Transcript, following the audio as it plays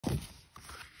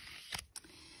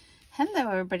Hello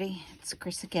everybody, it's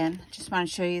Chris again. Just want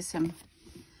to show you some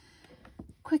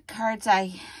quick cards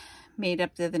I made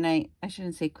up the other night. I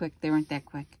shouldn't say quick, they weren't that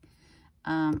quick.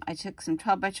 I took some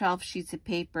 12 by 12 sheets of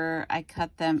paper. I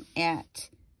cut them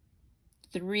at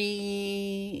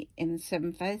 3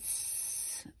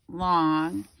 7/5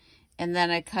 long, and then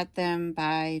I cut them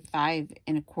by 5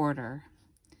 1/4.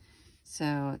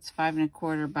 So it's 5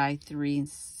 1/4 by 3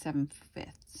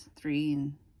 7/5,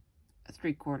 3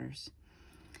 3/4.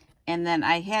 And then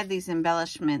I had these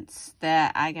embellishments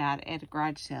that I got at a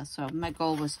garage sale, so my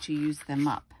goal was to use them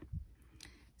up.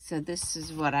 So this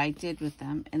is what I did with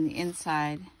them. And the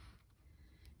inside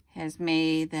has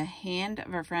 "May the hand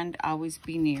of a friend always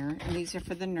be near." And these are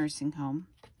for the nursing home.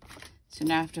 So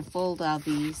now I have to fold all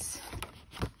these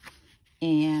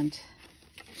and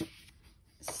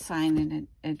sign and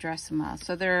address them all.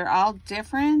 So they're all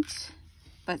different,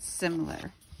 but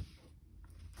similar.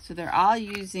 So they're all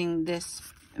using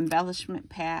this embellishment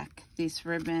pack, this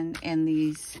ribbon, and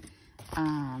these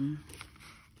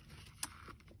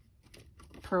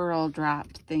pearl drop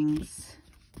things.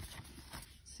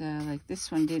 So like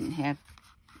this one didn't have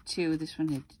 2, this one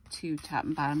had 2 top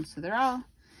and bottom, so they're all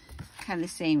kind of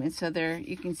the same. And so they're,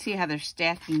 you can see how they're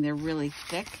stacking, they're really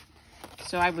thick.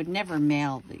 So I would never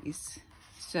mail these.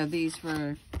 So these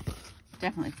were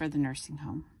definitely for the nursing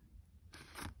home.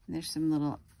 And there's some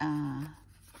little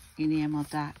enamel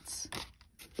dots.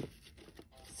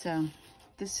 So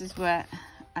this is what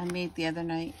I made the other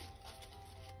night.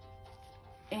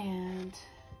 And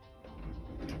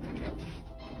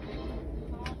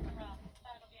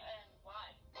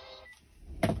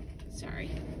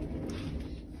sorry,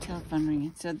 telephone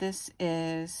ringing. So this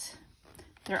is,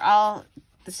 they're all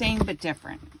the same but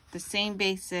different. The same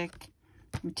basic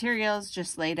materials,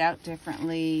 just laid out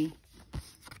differently.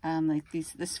 Like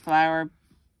this flower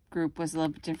group was a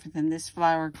little bit different than this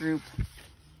flower group.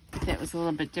 That was a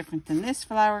little bit different than this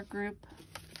flower group.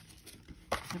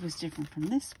 It was different from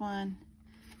this one,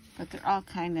 but they're all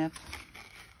kind of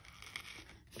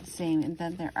the same. And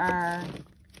then there are,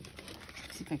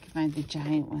 let's see if I can find the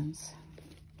giant ones.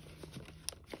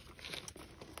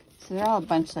 So they're all a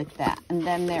bunch like that. And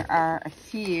then there are a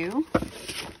few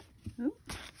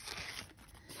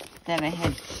that I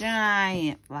had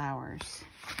giant flowers.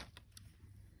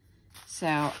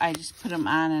 So I just put them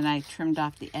on and I trimmed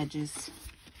off the edges.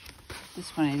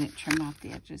 This one I didn't trim off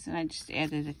the edges, and I just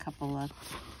added a couple of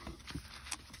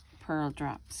pearl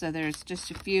drops. So there's just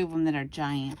a few of them that are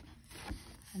giant,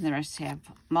 and the rest have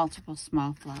multiple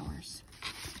small flowers.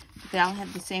 They all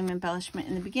have the same embellishment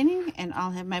in the beginning, and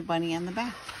I'll have my bunny on the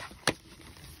back.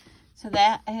 So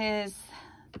that is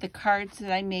the cards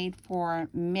that I made for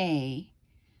May.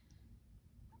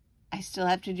 I still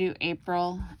have to do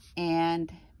April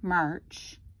and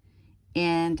March.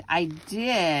 And I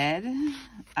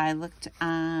looked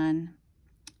on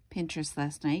Pinterest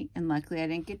last night, and luckily I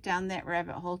didn't get down that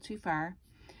rabbit hole too far.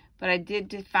 But I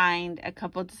did find a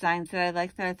couple designs that I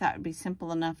liked that I thought would be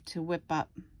simple enough to whip up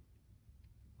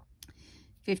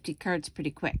 50 cards pretty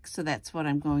quick. So that's what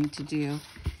I'm going to do,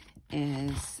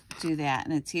 is do that.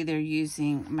 And it's either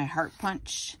using my heart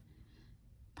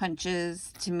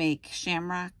punches to make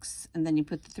shamrocks, and then you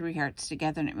put the 3 hearts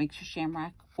together and it makes a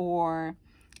shamrock, or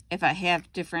if I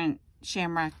have different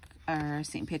shamrock or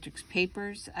St. Patrick's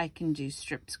papers, I can do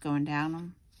strips going down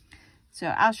them. So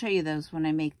I'll show you those when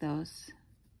I make those.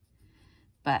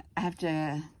 But I have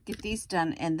to get these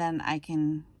done, and then I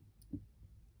can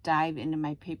dive into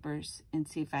my papers and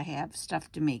see if I have stuff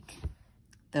to make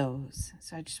those.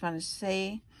 So I just want to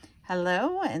say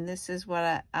hello, and this is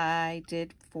what I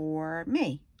did for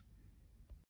May.